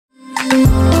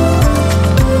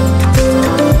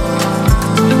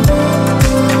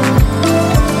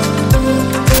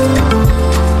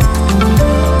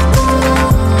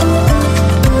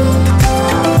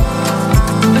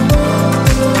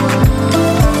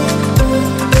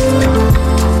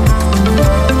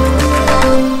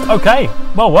Okay,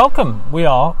 well, welcome. We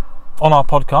are on our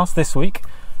podcast this week.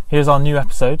 Here's our new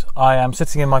episode. I am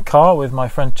sitting in my car with my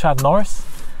friend Chad Norris,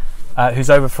 who's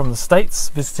over from the States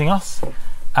visiting us,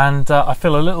 and I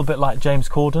feel a little bit like James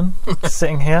Corden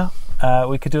sitting here.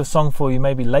 We could do a song for you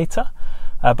maybe later,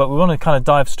 but we want to kind of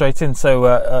dive straight in.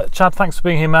 So, Chad, thanks for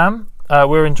being here, man.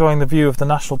 We're enjoying the view of the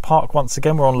National Park once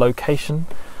again. We're on location.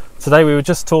 Today we were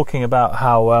just talking about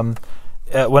how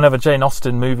whenever Jane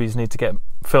Austen movies need to get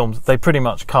filmed, they pretty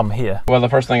much come here. Well, the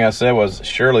first thing I said was,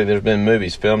 surely there's been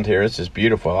movies filmed here. This is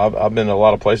beautiful. I've been to a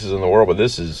lot of places in the world, but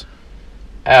this is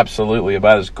absolutely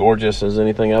about as gorgeous as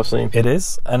anything I've seen. It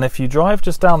is, and if you drive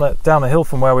just down the hill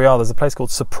from where we are, there's a place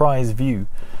called Surprise View,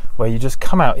 where you just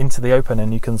come out into the open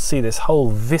and you can see this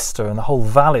whole vista and the whole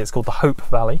valley. It's called the Hope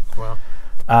Valley. Wow.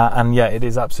 And yeah, it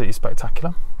is absolutely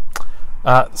spectacular.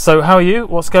 So how are you?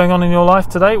 What's going on in your life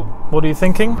today? What are you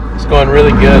thinking? It's going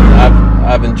really good.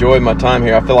 I've enjoyed my time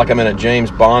here. I feel like I'm in a James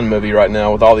Bond movie right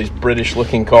now with all these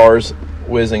British-looking cars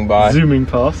whizzing by. Zooming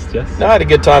past, yes. No, I had a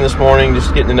good time this morning,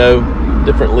 just getting to know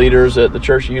different leaders at the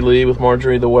church you lead with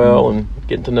Marjorie the Well, and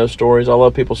getting to know stories. I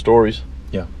love people's stories.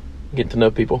 Yeah. Getting to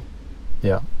know people.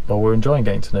 Yeah. Well, we're enjoying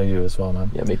getting to know you as well, man.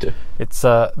 Yeah, me too. It's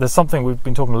there's something we've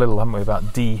been talking a little, haven't we,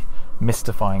 about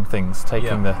demystifying things,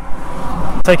 taking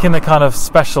the kind of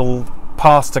special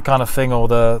pastor kind of thing, or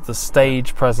the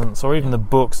stage presence, or even the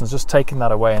books, and just taking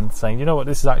that away and saying, you know what,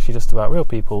 this is actually just about real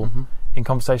people in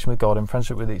conversation with God, in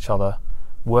friendship with each other,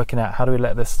 working out how do we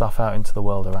let this stuff out into the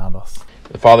world around us.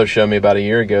 The father showed me about a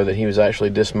year ago that he was actually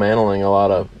dismantling a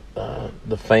lot of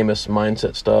the famous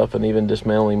mindset stuff, and even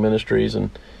dismantling ministries,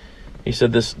 and he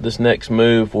said this next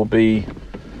move will be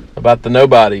about the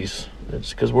nobodies.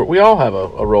 It's because we all have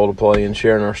a role to play in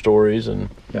sharing our stories, and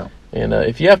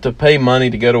if you have to pay money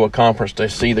to go to a conference to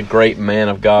see the great man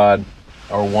of God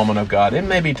or woman of God, it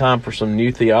may be time for some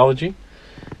new theology,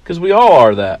 because we all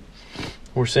are that.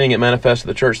 We're seeing it manifest at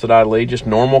the church that I lead, just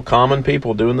normal, common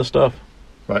people doing the stuff.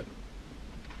 Right.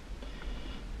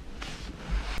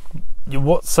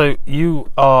 So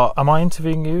you are, am I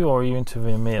interviewing you, or are you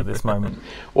interviewing me at this moment?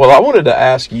 Well, I wanted to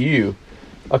ask you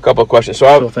a couple of questions.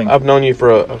 So I've known you for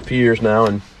a few years now,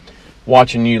 and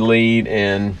watching you lead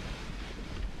and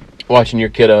watching your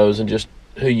kiddos and just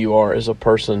who you are as a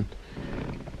person.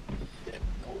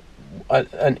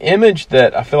 An image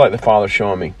that I feel like the Father's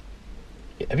showing me.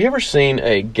 Have you ever seen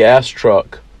a gas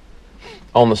truck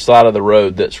on the side of the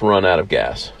road that's run out of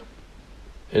gas?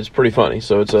 It's pretty funny.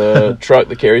 So it's a truck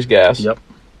that carries gas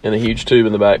and a huge tube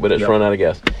in the back, but it's run out of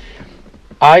gas.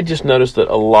 I just noticed that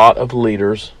a lot of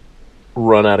leaders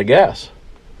run out of gas.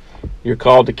 You're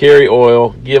called to carry oil,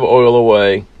 give oil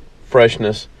away,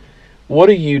 freshness. What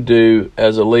do you do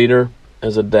as a leader,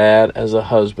 as a dad, as a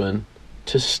husband,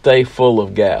 to stay full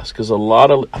of gas? Because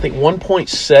I think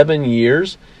 1.7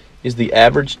 years is the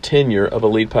average tenure of a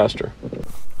lead pastor.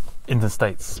 In the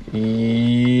States?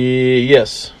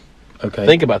 Yes. Okay.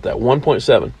 Think about that,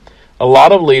 1.7. A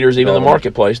lot of leaders, even in the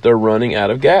marketplace, they're running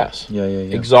out of gas. Yeah.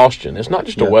 Exhaustion. It's not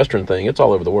just a Western thing. It's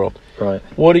all over the world. Right.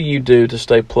 What do you do to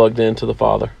stay plugged into the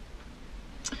Father?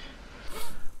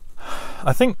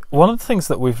 I think one of the things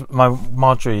that my wife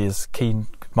Marjorie is keen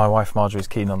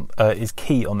on, is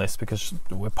key on this, because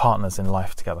we're partners in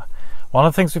life together. One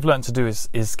of the things we've learned to do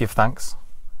is give thanks.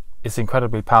 It's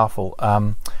incredibly powerful.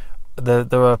 There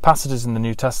are passages in the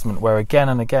New Testament where again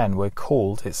and again we're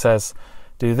called. It says,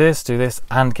 do this,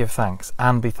 and give thanks,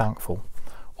 and be thankful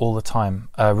all the time.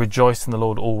 Rejoice in the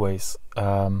Lord always,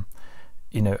 and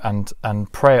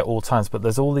pray at all times. But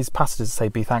there's all these passages that say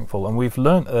be thankful, and we've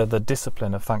learned the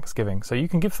discipline of thanksgiving. So you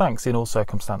can give thanks in all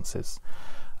circumstances,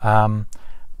 sharing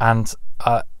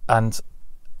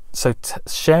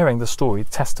the story,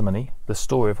 testimony, the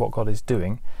story of what God is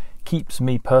doing, keeps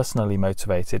me personally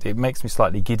motivated. It makes me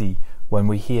slightly giddy when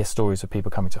we hear stories of people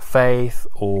coming to faith,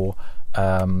 or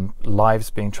lives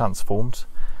being transformed,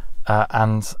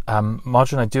 and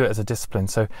Marjorie and I do it as a discipline.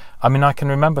 So I can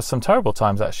remember some terrible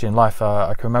times actually in life.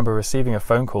 I can remember receiving a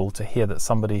phone call to hear that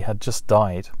somebody had just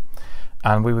died,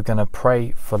 and we were going to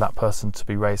pray for that person to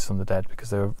be raised from the dead, because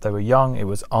they were young. It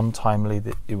was untimely.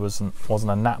 It wasn't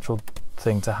a natural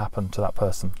thing to happen to that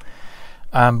person.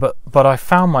 But I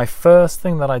found my first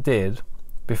thing that I did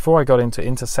before I got into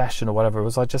intercession or whatever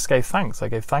was I just gave thanks. I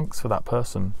gave thanks for that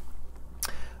person.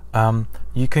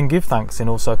 You can give thanks in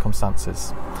all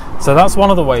circumstances. So that's one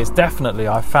of the ways, definitely,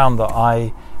 I found that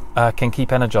I can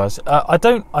keep energized. I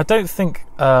don't think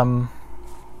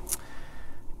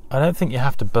you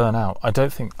have to burn out. I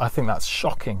think that's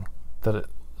shocking that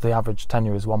the average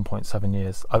tenure is 1.7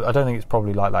 years. I don't think it's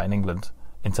probably like that in England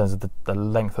in terms of the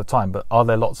length of time, but are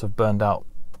there lots of burned out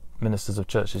ministers of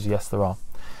churches? Yes, there are.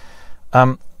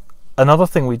 another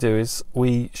thing we do is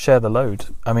we share the load.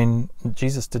 I mean,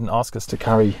 Jesus didn't ask us to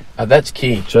carry. That's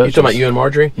key. Churches. You talking about you and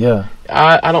Marjorie? Yeah.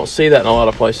 I don't see that in a lot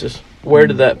of places. Where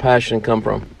did that passion come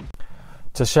from?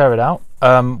 To share it out.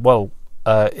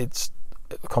 It's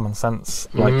common sense.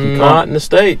 Like you Not can't, in the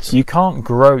States. you can't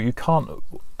grow. You can't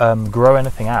grow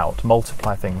anything out,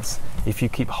 multiply things if you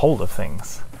keep hold of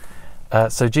things.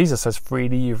 So Jesus says,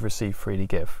 "Freely you've received, freely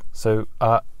give." So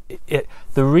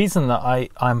the reason that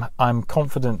I'm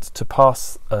confident to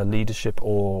pass leadership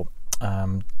or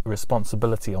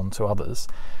responsibility on to others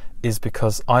is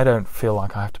because I don't feel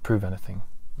like I have to prove anything.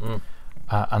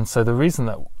 And so the reason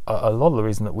that a lot of the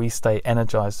reason that we stay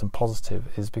energized and positive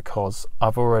is because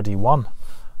I've already won.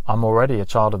 I'm already a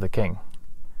child of the King.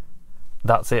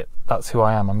 That's it. That's who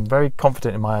I am. I'm very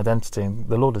confident in my identity, and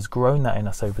the Lord has grown that in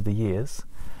us over the years.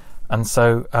 And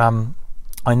so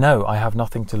I know I have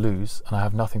nothing to lose and I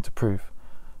have nothing to prove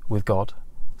with God.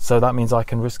 So that means I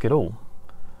can risk it all.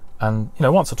 And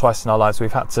once or twice in our lives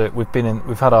we've been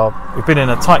in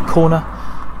a tight corner.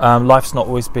 Life's not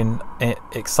always been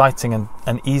exciting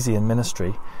and easy in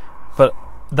ministry, but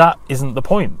that isn't the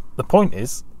point. The point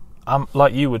is,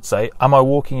 like you would say, am I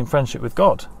walking in friendship with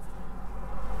God?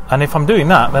 And if I'm doing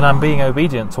that, then I'm being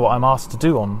obedient to what I'm asked to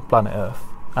do on planet Earth.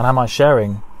 And am I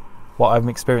sharing what I'm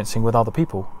experiencing with other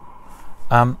people?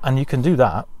 And you can do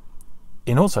that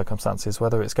in all circumstances,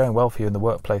 whether it's going well for you in the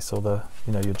workplace or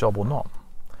your job or not.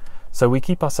 So we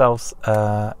keep ourselves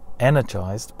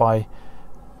energized by.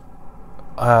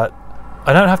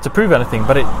 I don't have to prove anything,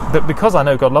 but because I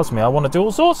know God loves me, I want to do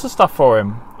all sorts of stuff for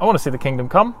Him. I want to see the kingdom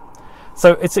come.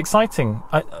 So it's exciting.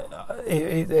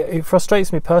 It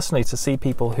frustrates me personally to see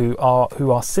people who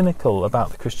are cynical about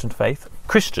the Christian faith.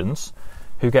 Christians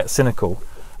who get cynical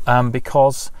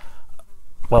because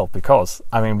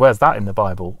I mean, where's that in the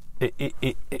Bible?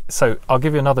 So I'll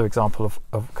give you another example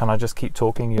of. Can I just keep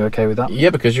talking? You okay with that? Yeah,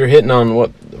 because you're hitting on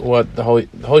what the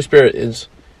Holy Spirit is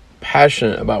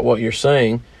passionate about what you're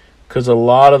saying, because a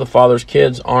lot of the Father's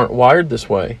kids aren't wired this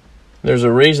way. There's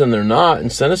a reason they're not,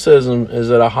 and cynicism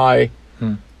is at a high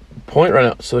point right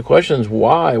now. So the question is,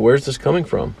 why? Where's this coming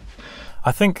from?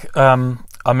 I think, I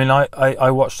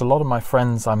watched a lot of my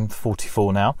friends. I'm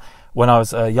 44 now. When I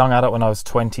was a young adult, when I was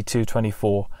 22,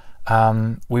 24,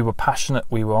 we were passionate.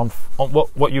 We were on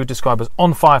what you would describe as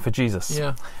on fire for Jesus.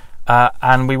 Yeah.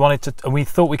 And we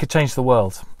thought we could change the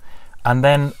world. And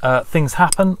then things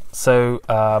happen. So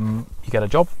you get a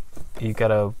job, you get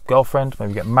a girlfriend,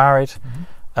 maybe you get married,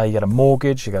 you get a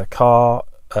mortgage, you get a car,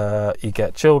 you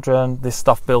get children. This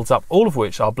stuff builds up, all of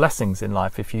which are blessings in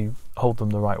life if you hold them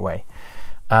the right way.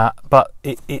 But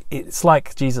it's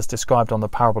like Jesus described on the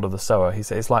parable of the sower. He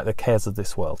said it's like the cares of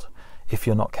this world if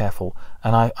you're not careful.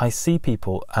 And I see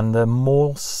people, and the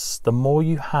more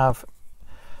you have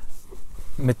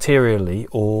materially,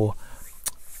 or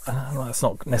that's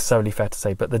not necessarily fair to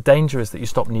say, but the danger is that you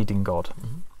stop needing God.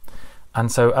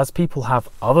 And so as people have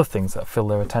other things that fill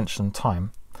their attention and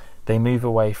time, they move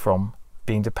away from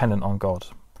being dependent on God.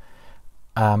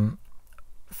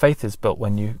 Faith is built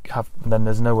when then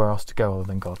there's nowhere else to go other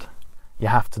than God. You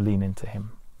have to lean into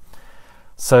Him.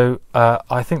 So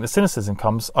I think the cynicism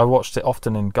comes. I watched it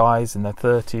often in guys in their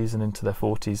 30s and into their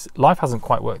 40s. Life hasn't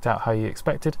quite worked out how you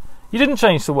expected. You didn't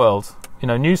change the world.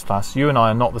 Newsflash, you and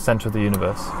I are not the centre of the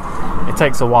universe. It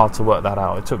takes a while to work that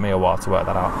out. It took me a while to work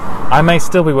that out. I may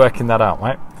still be working that out,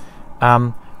 right?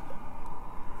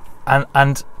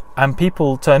 And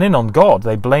people turn in on God.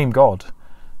 They blame God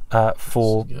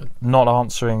for not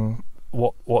answering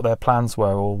what their plans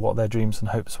were or what their dreams and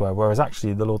hopes were. Whereas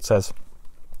actually the Lord says,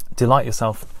 delight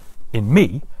yourself in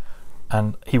me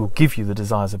and He will give you the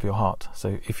desires of your heart.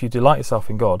 So if you delight yourself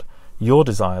in God, your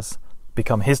desires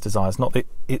become His desires, not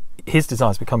His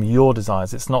desires become your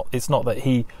desires. It's not that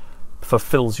He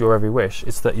fulfills your every wish.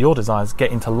 It's that your desires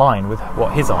get into line with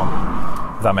what His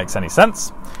are. If that makes any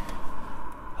sense.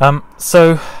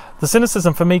 So the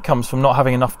cynicism for me comes from not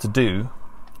having enough to do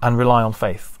and rely on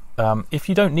faith. If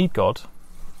you don't need God,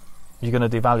 you're going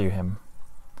to devalue Him.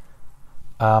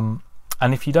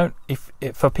 And if you don't,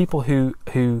 for people who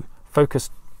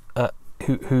focus, the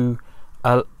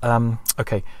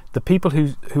people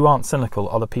who aren't cynical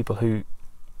are the people who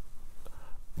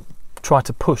try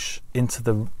to push into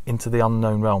the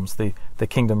unknown realms, the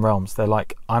kingdom realms. They're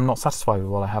like, I'm not satisfied with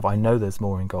what I have. I know there's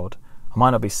more in God. I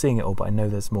might not be seeing it all, but I know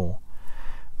there's more.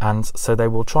 And so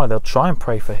they'll try and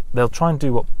pray they'll try and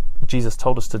do what Jesus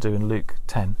told us to do in Luke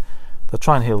 10. They'll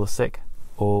try and heal the sick,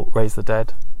 or raise the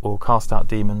dead, or cast out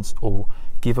demons, or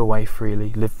give away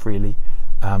freely, live freely,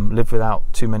 live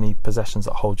without too many possessions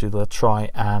that hold you. They'll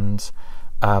try and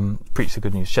preach the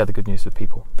good news, share the good news with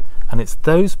people. And it's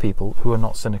those people who are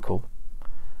not cynical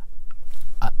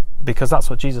because that's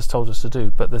what Jesus told us to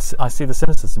do. But I see the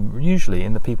cynicism usually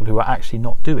in the people who are actually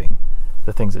not doing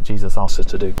the things that Jesus asked us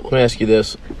to do. Let me ask you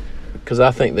this, because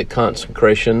I think that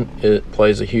consecration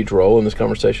plays a huge role in this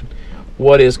conversation.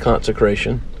 What is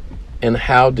consecration, and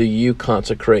how do you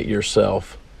consecrate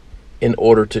yourself in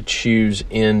order to choose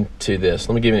into this?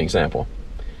 Let me give you an example.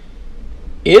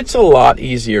 It's a lot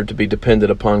easier to be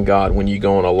dependent upon God when you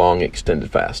go on a long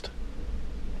extended fast,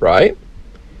 right?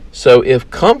 So if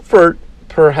comfort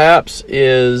perhaps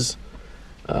is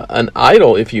an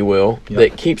idol, if you will,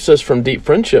 that keeps us from deep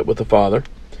friendship with the Father,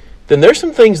 then there's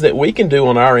some things that we can do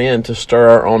on our end to stir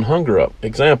our own hunger up.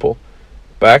 Example,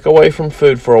 back away from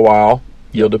food for a while,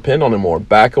 you'll depend on Him more.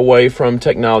 Back away from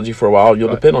technology for a while,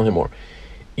 you'll depend on Him more.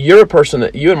 You're a person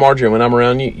that, you and Marjorie, when I'm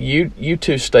around you, you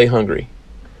two stay hungry.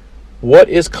 What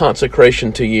is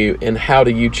consecration to you, and how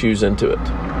do you choose into it?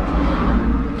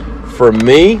 For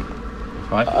me,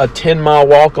 a 10-mile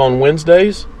walk on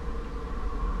Wednesdays,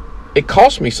 it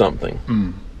costs me something.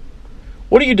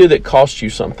 What do you do that costs you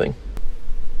something?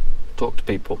 Talk to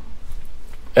people.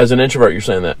 As an introvert, you're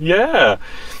saying that? Yeah.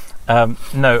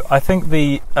 No, I think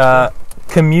the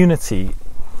community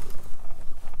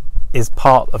is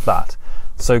part of that.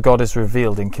 So God is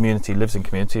revealed in community, lives in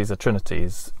community, is a Trinity,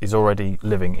 is already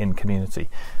living in community,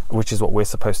 which is what we're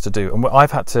supposed to do. And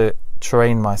I've had to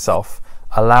train myself,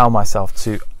 allow myself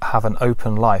to have an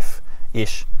open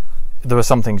life-ish. There are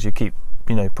some things you keep,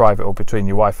 private or between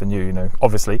your wife and you,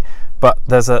 obviously, but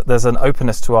there's an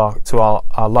openness to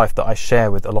our life that I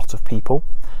share with a lot of people.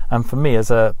 And for me,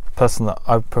 as a person, that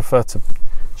I prefer to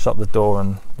shut the door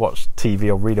and watch TV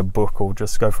or read a book or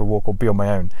just go for a walk or be on my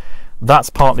own.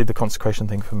 That's partly the consecration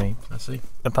thing for me. I see.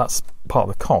 That's part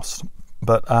of the cost.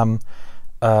 But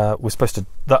we're supposed to.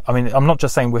 I'm not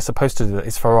just saying we're supposed to do that.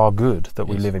 It's for our good that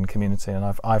we live in community, and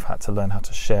I've had to learn how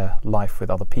to share life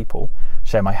with other people,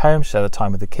 share my home, share the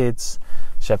time with the kids,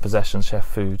 share possessions, share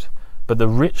food. But the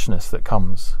richness that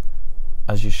comes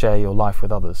as you share your life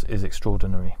with others is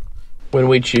extraordinary. When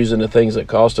we choose into things that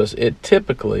cost us, it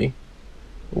typically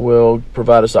will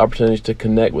provide us opportunities to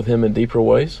connect with Him in deeper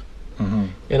ways. Mm-hmm.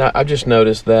 And I've just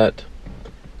noticed that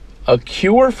a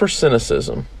cure for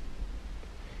cynicism,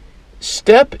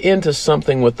 step into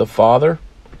something with the Father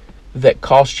that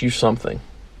costs you something.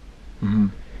 Mm-hmm.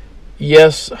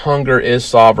 Yes, hunger is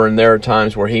sovereign. There are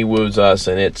times where He woos us,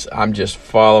 and I'm just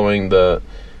following the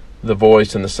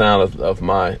voice and the sound of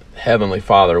my Heavenly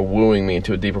Father wooing me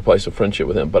into a deeper place of friendship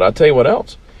with Him. But I tell you what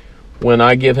else. When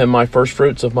I give Him my first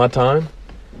fruits of my time,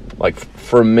 like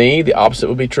for me, the opposite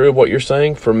would be true of what you're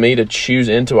saying. For me to choose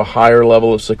into a higher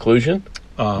level of seclusion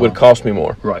would cost me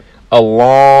more. Right. A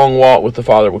long walk with the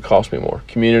Father would cost me more.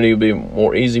 Community would be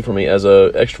more easy for me as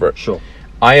an extrovert. Sure.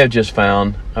 I have just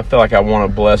found, I feel like I want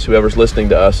to bless whoever's listening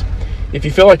to us. If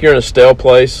you feel like you're in a stale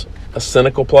place, a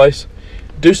cynical place,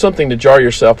 do something to jar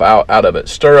yourself out of it.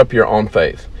 Stir up your own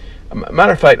faith.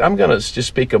 Matter of fact, I'm going to just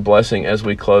speak a blessing as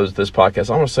we close this podcast.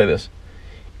 I want to say this.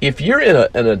 If you're in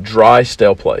a dry,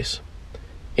 stale place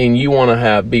and you want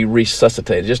to be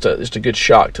resuscitated, just a good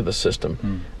shock to the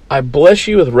system, I bless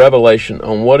you with revelation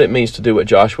on what it means to do what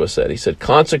Joshua said. He said,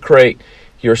 consecrate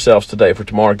yourselves today, for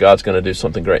tomorrow God's going to do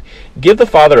something great. Give the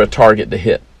Father a target to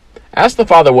hit. Ask the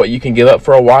Father what you can give up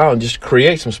for a while and just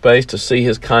create some space to see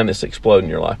His kindness explode in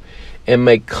your life. And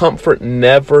may comfort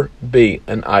never be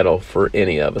an idol for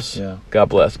any of us. Yeah. God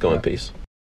bless. Go in peace.